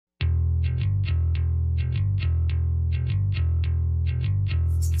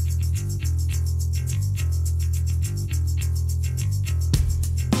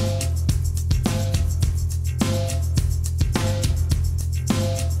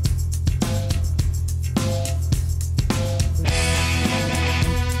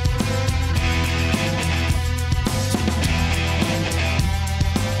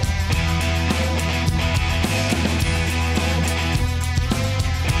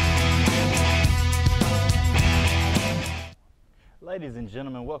Ladies and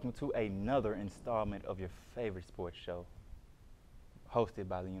gentlemen, welcome to another installment of your favorite sports show, hosted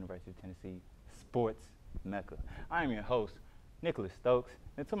by the University of Tennessee Sports Mecca. I am your host, Nicholas Stokes,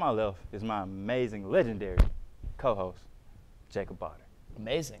 and to my left is my amazing, legendary co-host, Jacob Botter.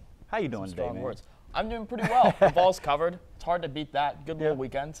 Amazing. How you doing today, man? Words. I'm doing pretty well. The ball's covered. It's hard to beat that. Good little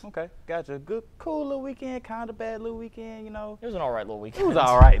weekend. Okay, gotcha. Good, cool little weekend, kind of bad little weekend, you know. It was an all right little weekend. It was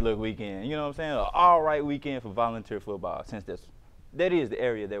all right little weekend, you know what I'm saying? An all right weekend for volunteer football, since that is the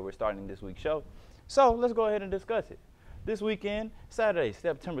area that we're starting this week's show. So let's go ahead and discuss it. This weekend, Saturday,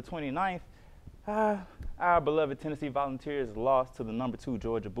 September 29th, our beloved Tennessee Volunteers lost to the number 2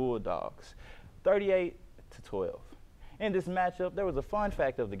 Georgia Bulldogs, 38-12. In this matchup, there was a fun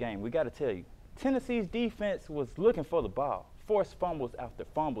fact of the game. We got to tell you, Tennessee's defense was looking for the ball, forced fumbles after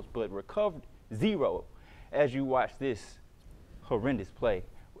fumbles, but recovered 0 as you watch this horrendous play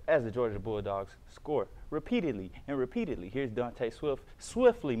as the Georgia Bulldogs score repeatedly and repeatedly. Here's Dante Swift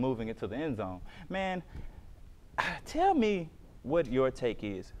swiftly moving into the end zone. Man, tell me what your take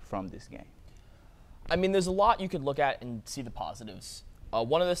is from this game. I mean, there's a lot you could look at and see the positives.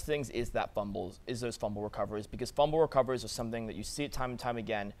 One of those things is those fumble recoveries, because fumble recoveries are something that you see it time and time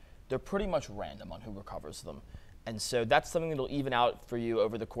again. They're pretty much random on who recovers them. And so that's something that will even out for you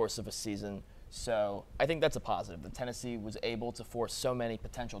over the course of a season. So I think that's a positive, that Tennessee was able to force so many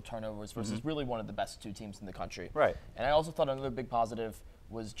potential turnovers versus really one of the best 2 teams in the country. Right. And I also thought another big positive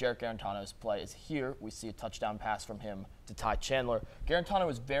was Jarrett Garantano's play. Is here we see a touchdown pass from him to Ty Chandler. Garantano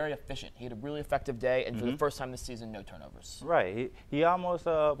was very efficient. He had a really effective day, and for the first time this season, no turnovers. Right. He almost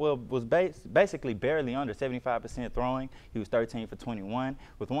was basically barely under 75% throwing. He was 13 for 21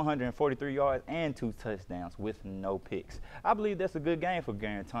 with 143 yards and 2 touchdowns with no picks. I believe that's a good game for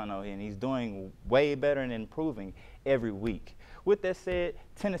Garantano, and he's doing way better and improving every week. With that said,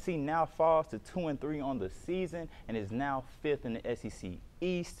 Tennessee now falls to 2-3 on the season and is now 5th in the SEC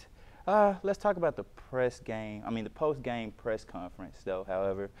East. Let's talk about the post-game press conference, though,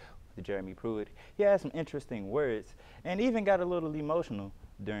 however, with Jeremy Pruitt. He had some interesting words and even got a little emotional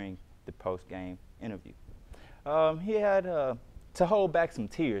during the post-game interview. He had to hold back some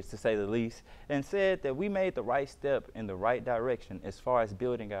tears, to say the least, and said that we made the right step in the right direction as far as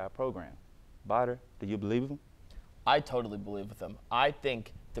building our program. Botter, do you believe him? I totally believe with him. I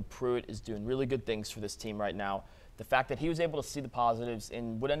think that Pruitt is doing really good things for this team right now. The fact that he was able to see the positives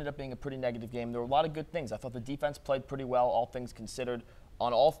in what ended up being a pretty negative game, there were a lot of good things. I thought the defense played pretty well, all things considered,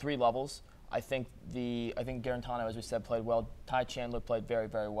 on all 3 levels. I think Garantano, as we said, played well. Ty Chandler played very,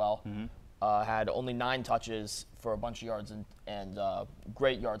 very well. Had only 9 touches for a bunch of yards and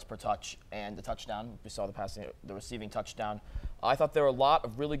great yards per touch and the touchdown. We saw the receiving touchdown. I thought there were a lot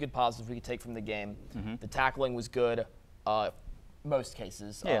of really good positives we could take from the game. The tackling was good, most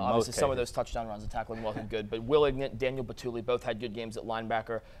cases. Yeah, obviously, some of those touchdown runs, the tackling wasn't good. But Will Ignat, Daniel Batuli both had good games at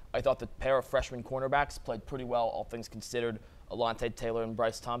linebacker. I thought the pair of freshman cornerbacks played pretty well, all things considered, Alontae Taylor and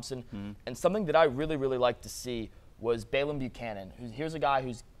Bryce Thompson. And something that I really, really liked to see was Balen Buchanan. Here's a guy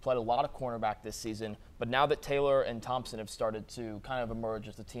who's played a lot of cornerback this season, but now that Taylor and Thompson have started to kind of emerge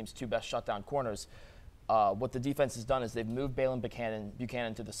as the team's 2 best shutdown corners, what the defense has done is they've moved Balen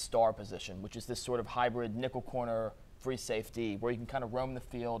Buchanan to the star position, which is this sort of hybrid nickel corner, free safety, where he can kind of roam the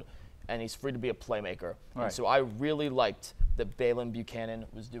field, and he's free to be a playmaker. Right. And so I really liked that Balen Buchanan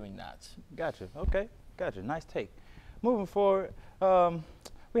was doing that. Gotcha. Okay. Gotcha. Nice take. Moving forward,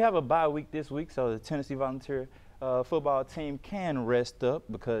 we have a bye week this week, so the Tennessee Volunteer football team can rest up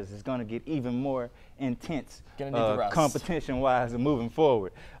because it's going to get even more intense competition-wise moving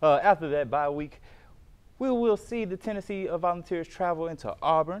forward. After that bye week, we will see the Tennessee Volunteers travel into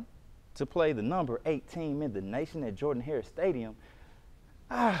Auburn to play the number 8 team in the nation at Jordan-Hare Stadium.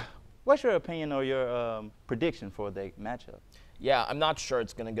 What's your opinion or your prediction for the matchup? Yeah, I'm not sure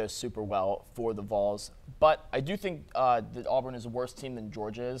it's going to go super well for the Vols, but I do think that Auburn is a worse team than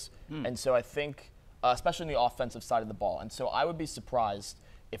Georgia is, and so I think, especially in the offensive side of the ball, and so I would be surprised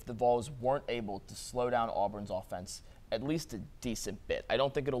if the Vols weren't able to slow down Auburn's offense at least a decent bit. I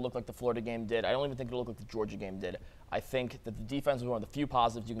don't think it'll look like the Florida game did. I don't even think it'll look like the Georgia game did. I think that the defense was one of the few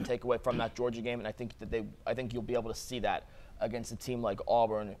positives you can take away from that Georgia game, and I think you'll be able to see that against a team like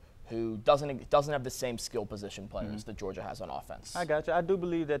Auburn, who doesn't have the same skill position players that Georgia has on offense. I got you. I do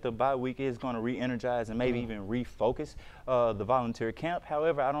believe that the bye week is going to re-energize and maybe even refocus the volunteer camp.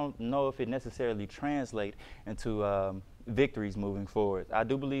 However, I don't know if it necessarily translates into victories moving forward. I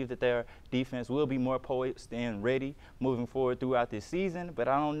do believe that their defense will be more poised and ready moving forward throughout this season, but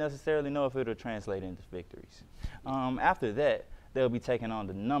I don't necessarily know if it'll translate into victories. After that, they'll be taking on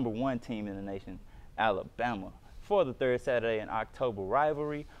the number 1 team in the nation, Alabama, for the third Saturday in October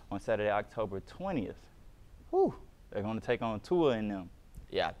rivalry on Saturday, October 20th. Whew, They're going to take on Tua and them.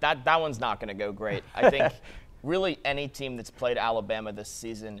 Yeah, that one's not going to go great. I think really any team that's played Alabama this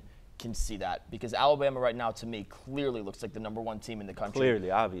season can see that, because Alabama right now, to me, clearly looks like the #1 team in the country.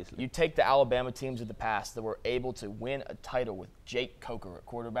 Clearly, obviously. You take the Alabama teams of the past that were able to win a title with Jake Coker at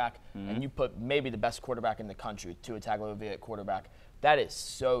quarterback, and you put maybe the best quarterback in the country, Tua Tagovailoa at quarterback. That is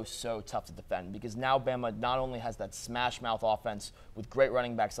so tough to defend, because now Bama not only has that smash mouth offense with great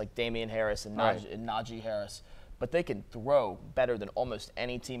running backs like Damian Harris and Najee Harris, but they can throw better than almost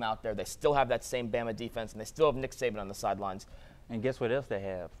any team out there. They still have that same Bama defense, and they still have Nick Saban on the sidelines. And guess what else they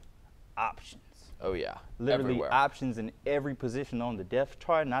have? Options. Oh, yeah. Literally everywhere. options in every position on the depth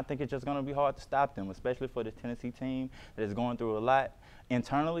chart, and I think it's just going to be hard to stop them, especially for the Tennessee team that is going through a lot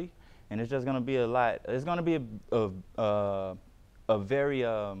internally, and it's just going to be a lot. It's going to be a very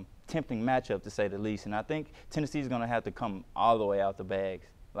tempting matchup, to say the least, and I think Tennessee is going to have to come all the way out the bags,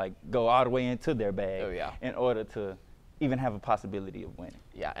 like go all the way into their bag in order to even have a possibility of winning.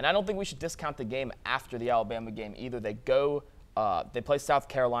 Yeah, and I don't think we should discount the game after the Alabama game either. They go, they play South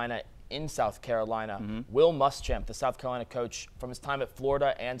Carolina in South Carolina. Will Muschamp, the South Carolina coach, from his time at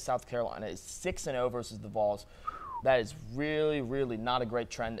Florida and South Carolina, is 6-0 versus the Vols. That is really not a great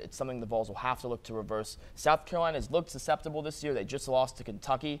trend. It's something the Vols will have to look to reverse. South Carolina has looked susceptible this year. They just lost to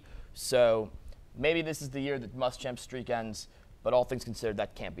Kentucky. So maybe this is the year that Muschamp's streak ends. But all things considered,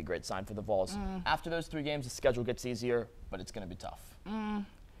 that can't be a great sign for the Vols. After those 3 games, the schedule gets easier, but it's going to be tough.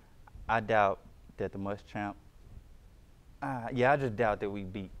 I doubt that the Muschamp. I just doubt that we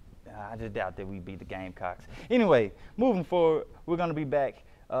beat. I just doubt that we beat the Gamecocks. Anyway, moving forward, we're going to be back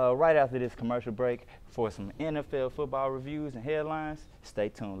right after this commercial break for some NFL football reviews and headlines. Stay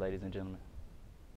tuned, ladies and gentlemen.